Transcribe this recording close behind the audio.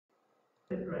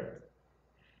Right.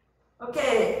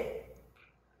 Okay,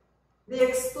 the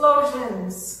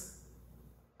explosions.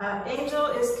 Angel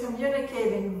is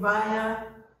communicating via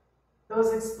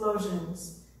those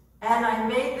explosions. And I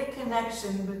made the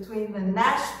connection between the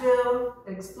Nashville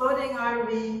exploding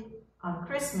RV on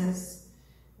Christmas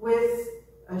with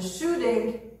a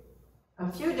shooting a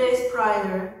few days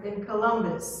prior in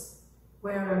Columbus,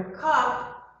 where a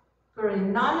cop, for a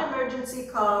non-emergency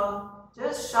call,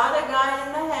 just shot a guy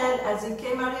in the head as he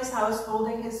came out of his house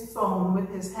holding his phone with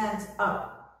his hands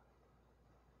up.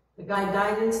 The guy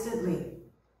died instantly.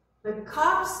 The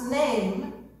cop's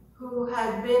name, who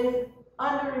had been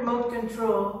under remote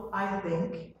control, I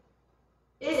think,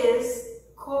 is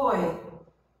Coy.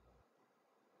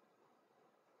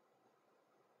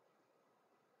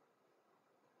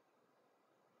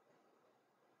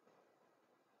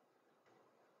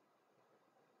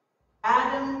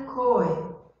 Adam Coy.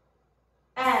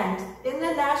 And in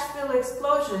the Nashville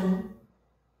explosion,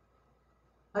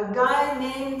 a guy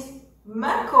named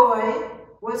McCoy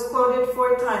was quoted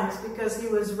 4 times because he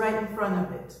was right in front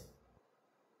of it.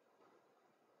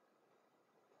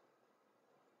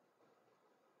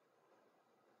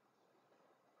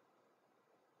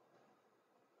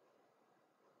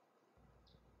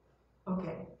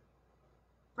 Okay.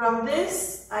 From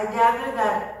this, I gather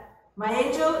that my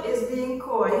angel is being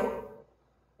coy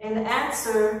in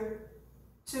answer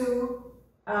to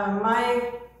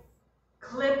my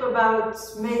clip about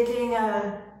making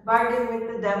a bargain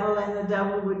with the devil, and the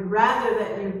devil would rather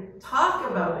that you talk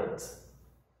about it,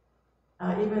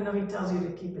 even though he tells you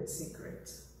to keep it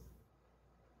secret.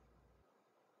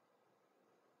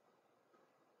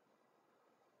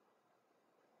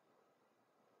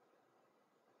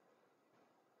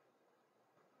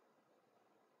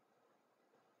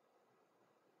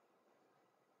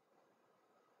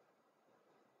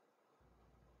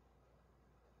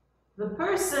 The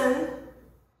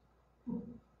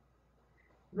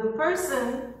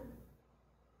person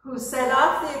who set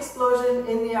off the explosion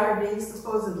in the RV,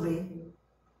 supposedly,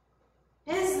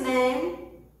 his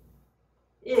name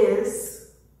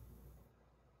is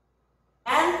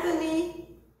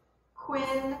Anthony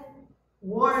Quinn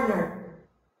Warner.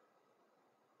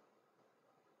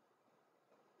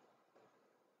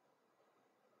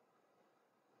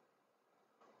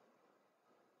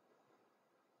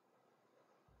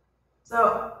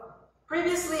 So,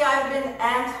 previously I've been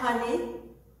Aunt Honey,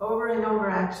 over and over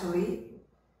actually.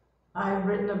 I've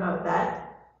written about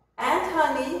that. Aunt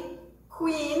Honey,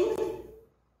 Queen,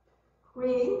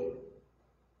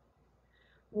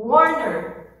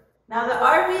 Warner. Now the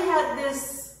RV had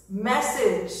this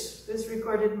message, this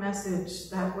recorded message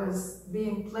that was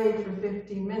being played for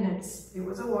 15 minutes. It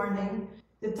was a warning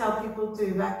to tell people to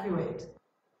evacuate.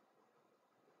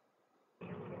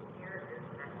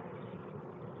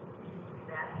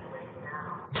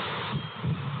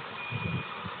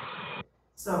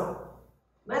 So,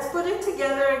 let's put it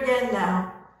together again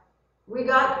now. We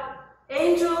got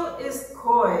Angel is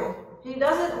coy. He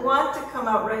doesn't want to come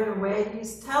out right away.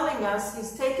 He's telling us,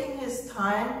 he's taking his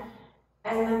time,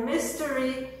 and the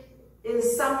mystery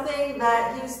is something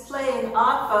that he's playing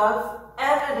off of,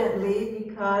 evidently,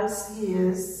 because he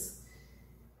is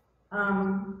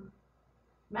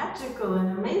magical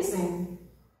and amazing.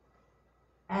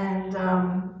 And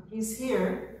he's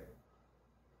here.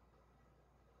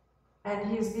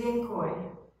 And he's being coy.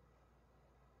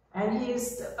 And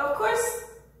he's, of course,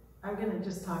 I'm going to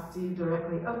just talk to you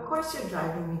directly. Of course you're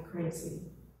driving me crazy.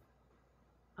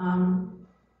 I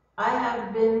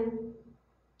have been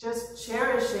just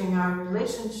cherishing our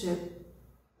relationship.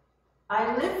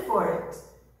 I live for it.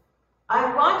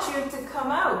 I want you to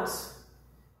come out.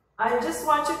 I just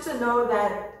want you to know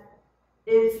that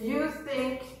if you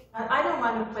think, I don't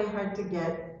want to play hard to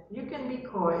get, you can be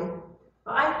coy.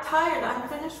 But I'm tired, I'm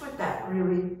finished with that,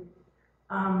 really,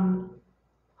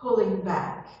 pulling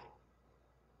back.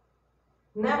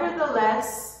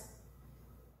 Nevertheless,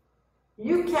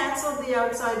 you canceled the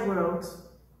outside world,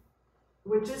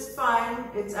 which is fine.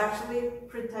 It's actually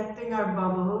protecting our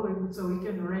bubble so we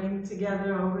can reign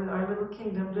together over our little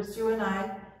kingdom, just you and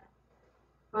I.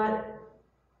 But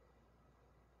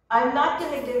I'm not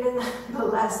going to give in the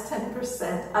last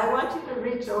 10%. I want you to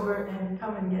reach over and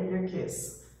come and get your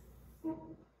kiss.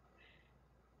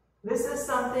 This is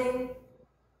something,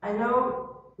 I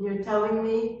know you're telling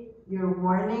me, you're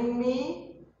warning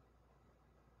me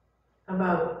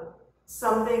about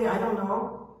something, I don't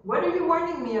know. What are you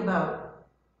warning me about?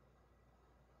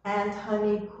 Aunt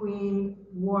Honey Queen,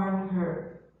 warn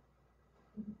her.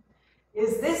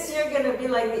 Is this year going to be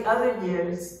like the other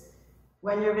years,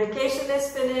 when your vacation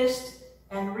is finished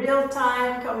and real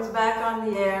time comes back on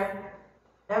the air,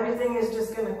 everything is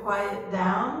just going to quiet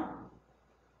down?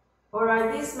 Or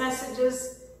are these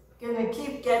messages going to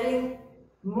keep getting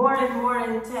more and more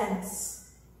intense?